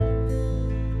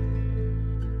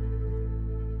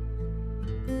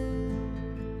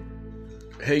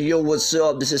Hey yo, what's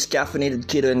up? This is Caffeinated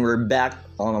Kiddo and we're back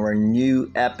on our new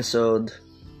episode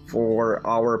for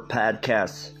our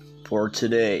podcast for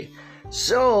today.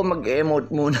 So,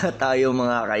 mag-emote muna tayo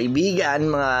mga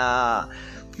kaibigan, mga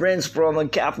friends from a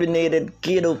Caffeinated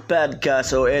Kiddo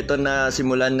podcast. So, eto na,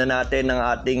 simulan na natin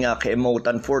ang ating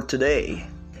ka-emotan for today.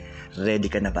 Ready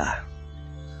ka na ba?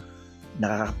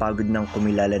 Nakakapagod ng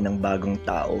kumilala ng bagong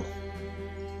tao.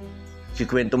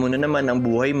 Kikwento mo na naman ang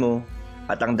buhay mo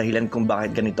at ang dahilan kung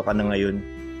bakit ganito ka na ngayon.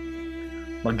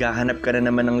 Maghahanap ka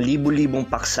na naman ng libu-libong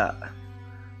paksa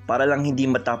para lang hindi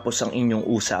matapos ang inyong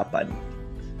usapan.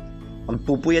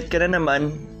 Magpupuyat ka na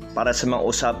naman para sa mga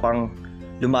usapang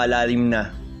lumalalim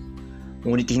na,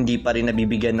 ngunit hindi pa rin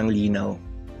nabibigyan ng linaw.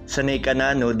 Sanay ka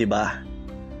na, no, di ba?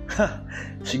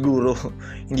 Siguro,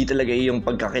 hindi talaga iyong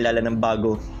pagkakilala ng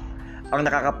bago ang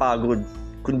nakakapagod,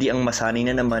 kundi ang masanay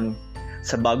na naman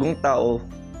sa bagong tao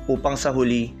upang sa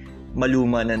huli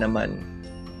maluma na naman.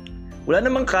 Wala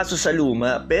namang kaso sa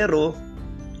luma, pero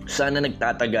sana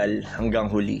nagtatagal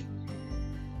hanggang huli.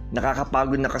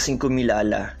 Nakakapagod na kasing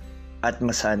kumilala at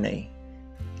masanay,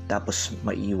 tapos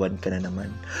maiwan ka na naman.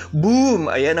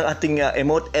 Boom! Ayan ang ating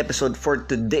emote episode for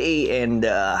today, and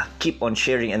keep on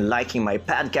sharing and liking my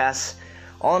podcast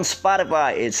on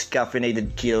Spotify. It's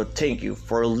Caffeinated Kiddo. Thank you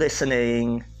for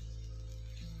listening.